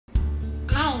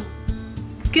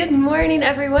Good morning,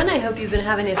 everyone. I hope you've been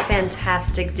having a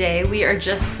fantastic day. We are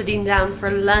just sitting down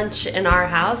for lunch in our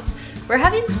house. We're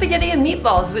having spaghetti and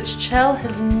meatballs, which Chell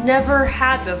has never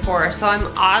had before, so I'm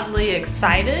oddly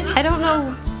excited. I don't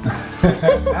know.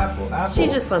 Apple. She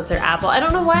just wants her apple. I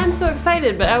don't know why I'm so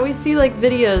excited, but I always see like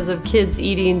videos of kids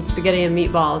eating spaghetti and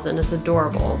meatballs, and it's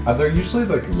adorable. They're usually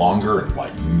like longer and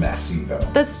like messy though.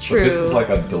 That's true. But this is like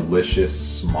a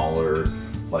delicious, smaller,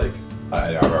 like,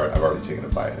 I've already taken a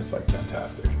bite. It's like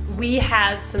fantastic. We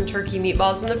had some turkey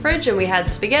meatballs in the fridge and we had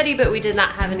spaghetti, but we did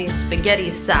not have any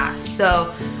spaghetti sauce.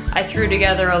 So I threw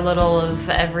together a little of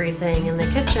everything in the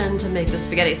kitchen to make the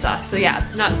spaghetti sauce. So yeah,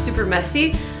 it's not super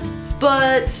messy,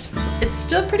 but it's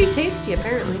still pretty tasty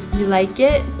apparently. You like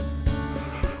it?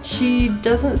 She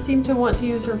doesn't seem to want to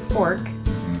use her fork,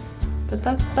 but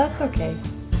that's okay,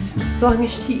 as long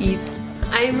as she eats.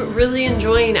 I'm really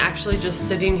enjoying actually just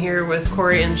sitting here with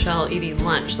Corey and Chell eating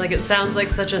lunch. Like, it sounds like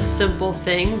such a simple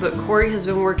thing, but Corey has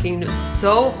been working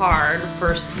so hard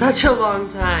for such a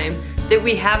long time that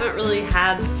we haven't really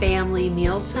had family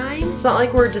meal time. It's not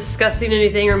like we're discussing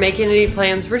anything or making any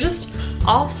plans. We're just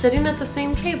all sitting at the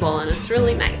same table and it's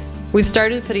really nice. We've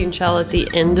started putting Chell at the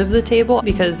end of the table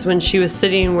because when she was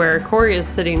sitting where Corey is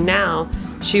sitting now,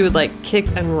 she would like kick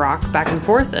and rock back and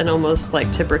forth and almost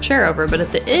like tip her chair over. But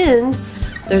at the end,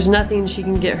 there's nothing she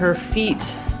can get her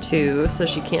feet to, so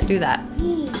she can't do that.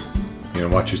 You gonna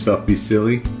watch yourself be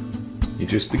silly?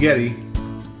 Eat your spaghetti.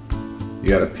 You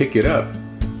gotta pick it up.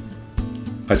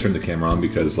 I turned the camera on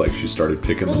because like she started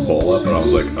picking the bowl up and I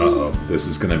was like, uh-oh, this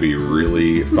is gonna be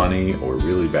really funny or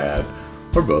really bad,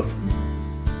 or both.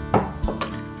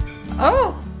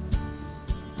 Oh!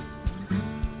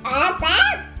 Apple!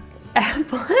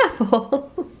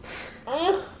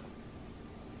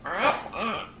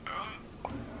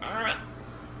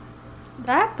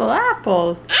 Apple.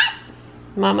 Apple.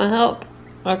 Mama, help.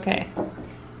 Okay.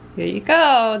 Here you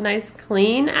go. Nice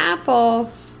clean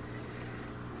apple.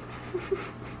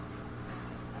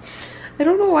 I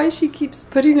don't know why she keeps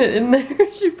putting it in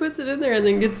there. She puts it in there and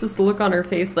then gets this look on her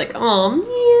face like, oh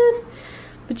man.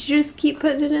 But you just keep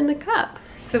putting it in the cup.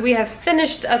 So we have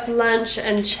finished up lunch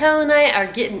and Chell and I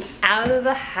are getting out of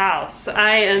the house.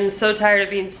 I am so tired of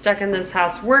being stuck in this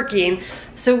house working.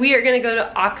 So we are gonna go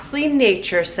to Oxley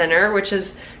Nature Center, which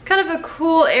is kind of a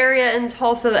cool area in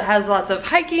Tulsa that has lots of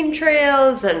hiking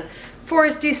trails and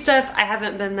foresty stuff. I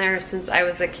haven't been there since I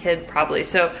was a kid probably,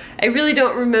 so I really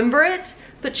don't remember it,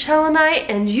 but Chell and I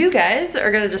and you guys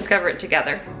are gonna discover it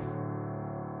together.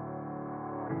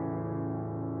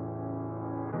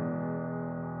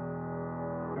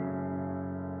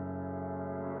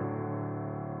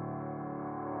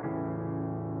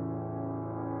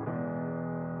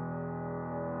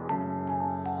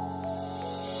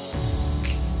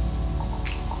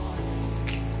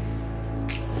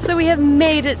 So we have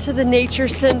made it to the nature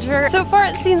center. So far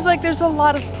it seems like there's a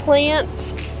lot of plants.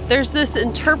 There's this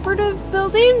interpretive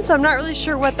building, so I'm not really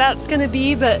sure what that's gonna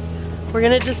be, but we're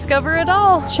gonna discover it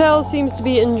all. Chell seems to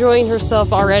be enjoying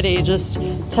herself already, just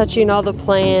touching all the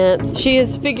plants. She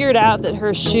has figured out that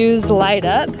her shoes light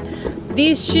up.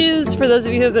 These shoes, for those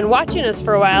of you who have been watching us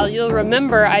for a while, you'll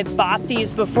remember I bought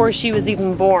these before she was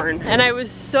even born. And I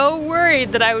was so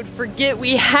worried that I would forget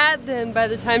we had them by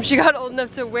the time she got old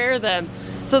enough to wear them.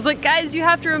 So I was like, guys, you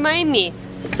have to remind me.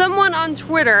 Someone on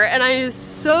Twitter, and I am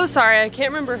so sorry, I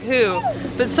can't remember who,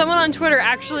 but someone on Twitter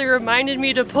actually reminded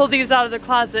me to pull these out of the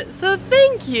closet, so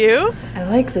thank you. I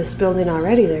like this building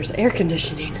already. There's air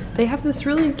conditioning. They have this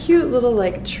really cute little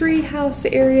like tree house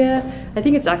area. I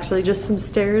think it's actually just some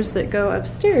stairs that go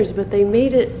upstairs, but they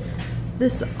made it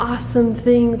this awesome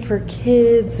thing for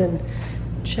kids, and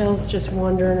Chell's just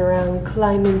wandering around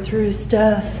climbing through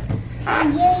stuff.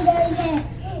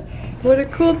 What a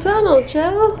cool tunnel,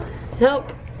 Chell.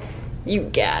 Help. You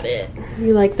got it.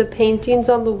 You like the paintings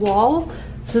on the wall?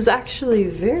 This is actually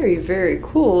very, very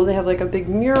cool. They have like a big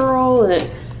mural and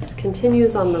it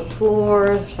continues on the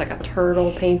floor. There's like a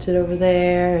turtle painted over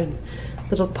there and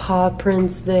little paw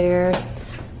prints there.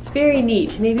 It's very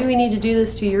neat. Maybe we need to do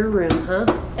this to your room, huh?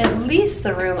 At least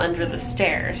the room under the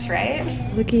stairs,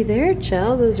 right? Looky there,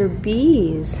 Chell. Those are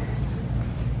bees.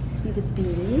 See the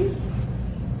bees?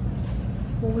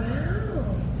 Wow.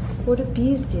 What do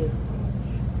bees do?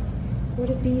 What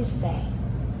do bees say?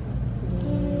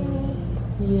 Bzzz.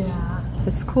 Yeah.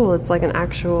 It's cool. It's like an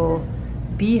actual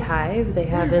beehive they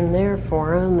have in there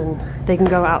for them, and they can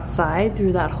go outside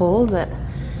through that hole, but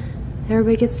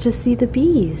everybody gets to see the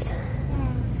bees.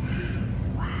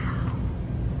 Wow.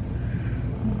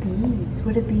 Bees.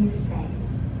 What do bees say?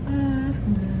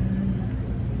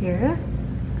 Bzzz. Here?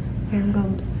 Here I'm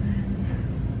going bzzz.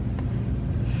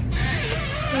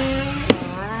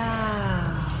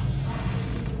 Wow.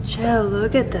 Chell,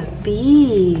 look at the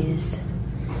bees.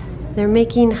 They're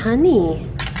making honey.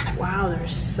 Wow,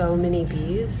 there's so many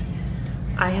bees.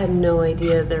 I had no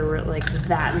idea there were like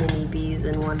that many bees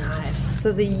in one hive.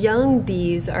 So the young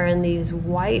bees are in these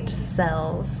white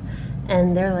cells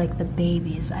and they're like the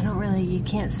babies. You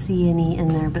can't see any in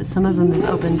there, but some of them have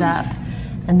opened up.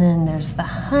 And then there's the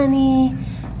honey,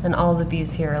 and all the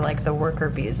bees here are like the worker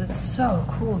bees. It's so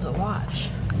cool to watch.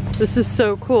 This is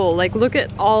so cool. Like, look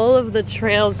at all of the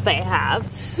trails they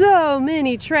have. So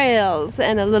many trails,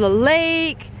 and a little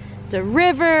lake, the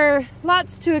river,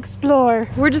 lots to explore.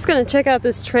 We're just gonna check out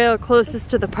this trail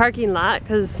closest to the parking lot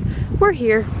because we're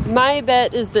here. My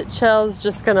bet is that Chell's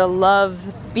just gonna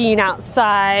love being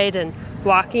outside and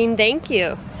walking. Thank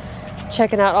you.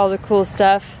 Checking out all the cool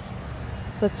stuff.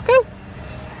 Let's go.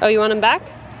 Oh, you want them back?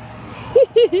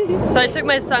 So I took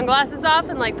my sunglasses off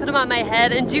and like put them on my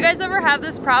head. And do you guys ever have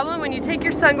this problem when you take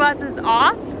your sunglasses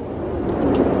off?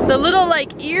 The little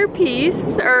like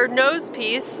earpiece or nose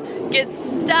piece gets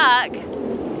stuck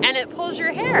and it pulls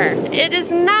your hair. It is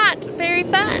not very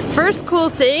fun. First cool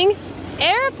thing,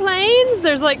 airplanes.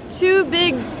 There's like 2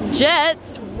 big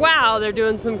jets. Wow, they're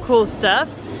doing some cool stuff.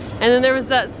 And then there was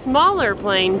that smaller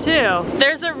plane too.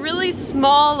 There's a really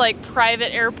small like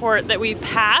private airport that we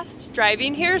passed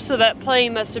driving here, so that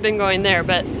plane must have been going there.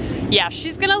 But yeah,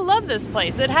 she's gonna love this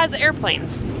place. It has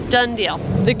airplanes. Done deal.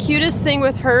 The cutest thing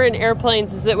with her and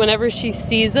airplanes is that whenever she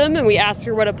sees them and we ask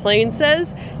her what a plane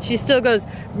says, she still goes,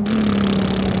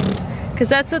 because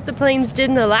that's what the planes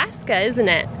did in Alaska, isn't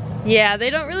it? Yeah,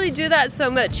 they don't really do that so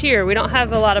much here. We don't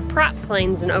have a lot of prop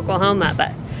planes in Oklahoma,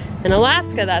 but in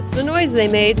Alaska, that's the noise they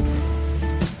made.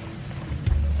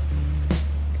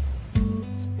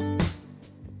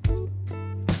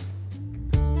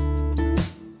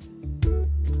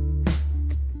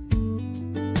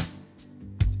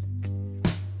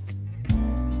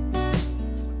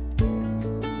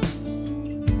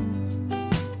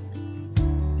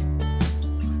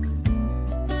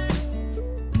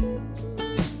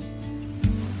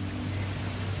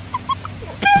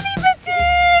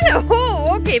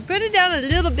 Okay, put it down a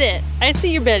little bit. I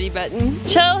see your belly button.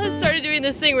 Chell has started doing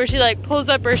this thing where she like pulls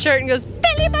up her shirt and goes,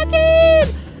 belly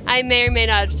button! I may or may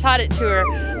not have taught it to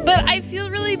her, but I feel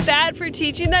really bad for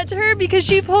teaching that to her because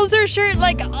she pulls her shirt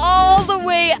like all the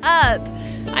way up.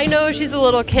 I know she's a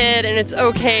little kid and it's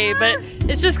okay, but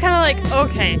it's just kind of like,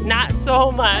 okay, not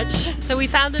so much. So we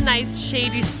found a nice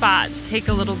shady spot to take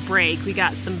a little break. We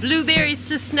got some blueberries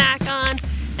to snack on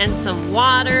and some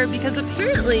water because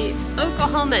apparently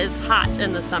Oklahoma is hot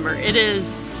in the summer. It is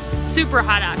super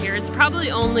hot out here. It's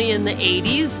probably only in the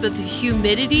 80s, but the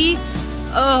humidity,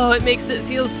 oh, it makes it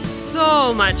feel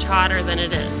so much hotter than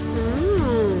it is.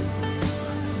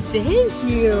 Thank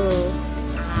you.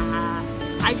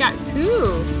 I got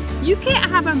 2. You can't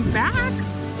have them back.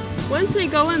 Once they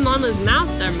go in Mama's mouth,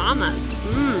 they're Mama's.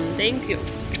 Thank you.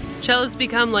 Chell has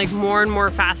become like more and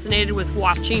more fascinated with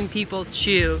watching people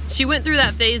chew. She went through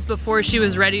that phase before she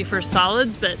was ready for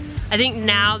solids, but I think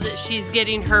now that she's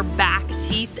getting her back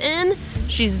teeth in,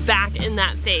 she's back in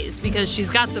that phase because she's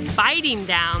got the biting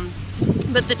down,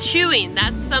 but the chewing,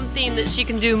 that's something that she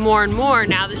can do more and more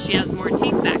now that she has more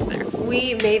teeth back there.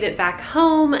 We made it back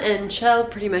home and Chell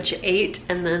pretty much ate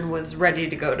and then was ready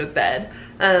to go to bed.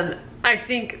 I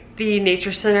think the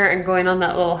nature center and going on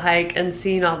that little hike and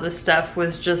seeing all this stuff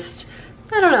was just,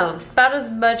 I don't know, about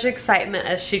as much excitement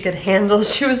as she could handle.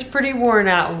 She was pretty worn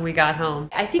out when we got home.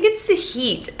 I think it's the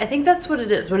heat. I think that's what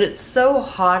it is. When it's so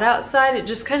hot outside, it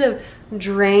just kind of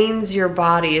drains your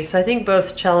body. So I think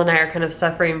both Chell and I are kind of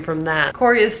suffering from that.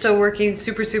 Corey is still working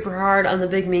super, super hard on the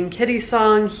Big Mean Kitty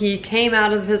song. He came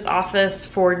out of his office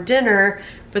for dinner,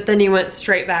 but then he went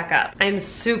straight back up. I'm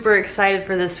super excited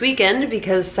for this weekend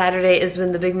because Saturday is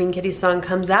when the Big Mean Kitty song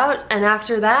comes out, and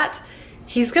after that,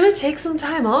 he's gonna take some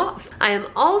time off. I am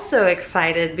also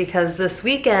excited because this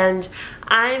weekend,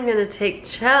 I'm gonna take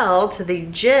Chell to the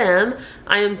gym.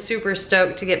 I am super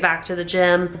stoked to get back to the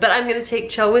gym, but I'm gonna take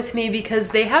Chell with me because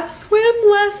they have swim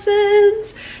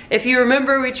lessons. If you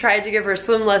remember, we tried to give her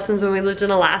swim lessons when we lived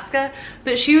in Alaska,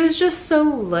 but she was just so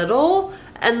little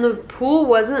and the pool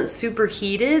wasn't super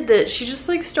heated that she just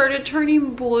like started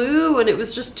turning blue and it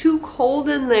was just too cold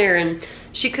in there and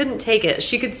she couldn't take it.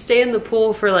 She could stay in the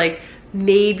pool for like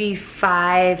maybe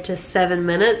 5 to 7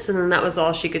 minutes and then that was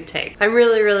all she could take. I'm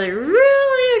really, really,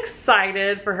 really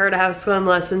excited for her to have swim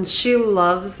lessons. She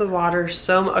loves the water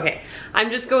so much. Okay,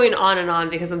 I'm just going on and on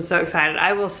because I'm so excited.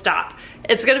 I will stop.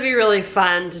 It's gonna be really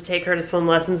fun to take her to swim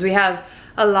lessons. We have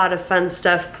a lot of fun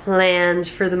stuff planned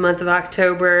for the month of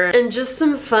October and just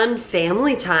some fun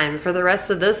family time for the rest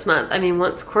of this month. I mean,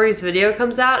 once Corey's video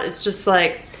comes out, it's just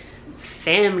like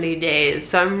family days.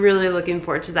 So I'm really looking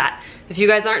forward to that. If you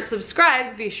guys aren't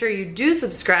subscribed, be sure you do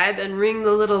subscribe and ring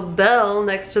the little bell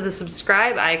next to the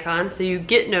subscribe icon so you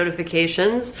get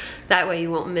notifications. That way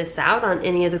you won't miss out on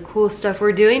any of the cool stuff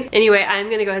we're doing. Anyway, I'm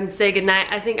gonna go ahead and say goodnight.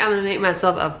 I think I'm gonna make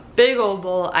myself a big old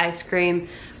bowl of ice cream,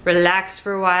 relax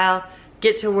for a while,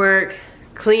 get to work,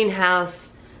 clean house,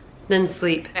 then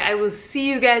sleep. I will see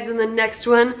you guys in the next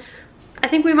one. I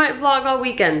think we might vlog all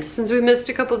weekend. Since we missed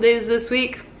a couple days this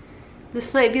week,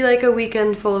 this might be like a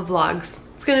weekend full of vlogs.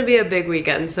 It's gonna be a big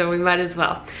weekend, so we might as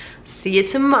well. See you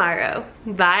tomorrow.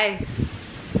 Bye.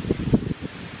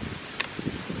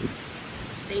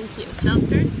 Thank you. Chell's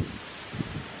turn.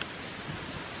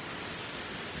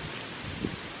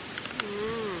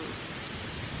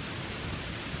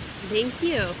 Thank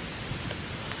you.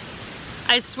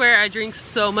 I swear I drink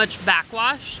so much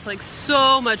backwash, like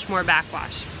so much more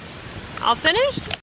backwash. All finished?